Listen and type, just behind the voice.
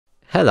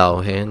Hello,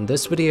 in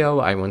this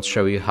video I want to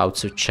show you how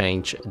to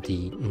change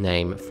the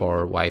name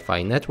for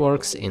Wi-Fi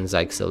networks in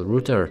Zyxel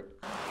Router.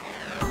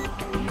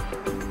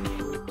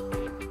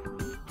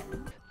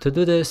 To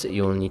do this,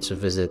 you will need to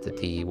visit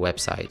the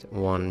website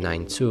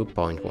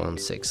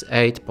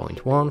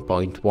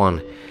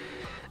 192.168.1.1.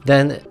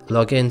 Then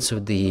log into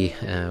the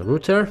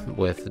router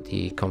with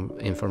the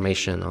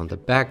information on the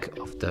back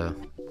of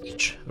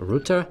each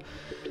router.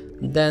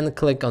 Then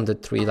click on the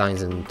three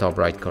lines in the top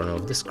right corner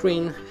of the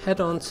screen,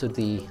 head on to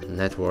the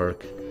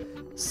network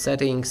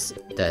settings,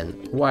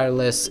 then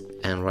wireless,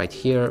 and right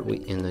here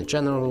in the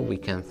general we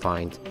can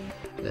find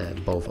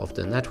both of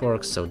the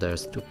networks, so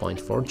there's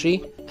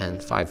 2.4G and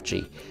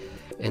 5G.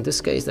 In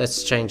this case,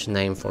 let's change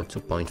name for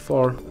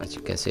 2.4, as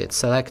you can see it's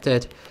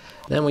selected.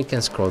 Then we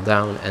can scroll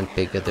down and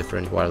pick a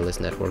different wireless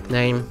network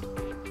name,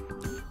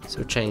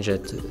 so change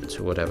it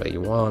to whatever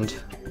you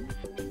want.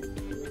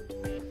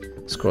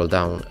 Scroll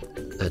down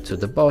to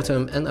the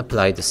bottom and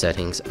apply the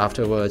settings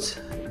afterwards.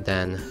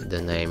 Then the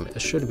name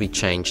should be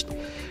changed.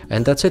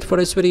 And that's it for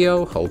this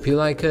video. Hope you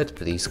like it.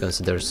 Please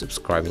consider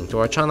subscribing to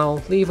our channel,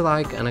 leave a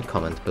like and a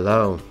comment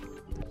below.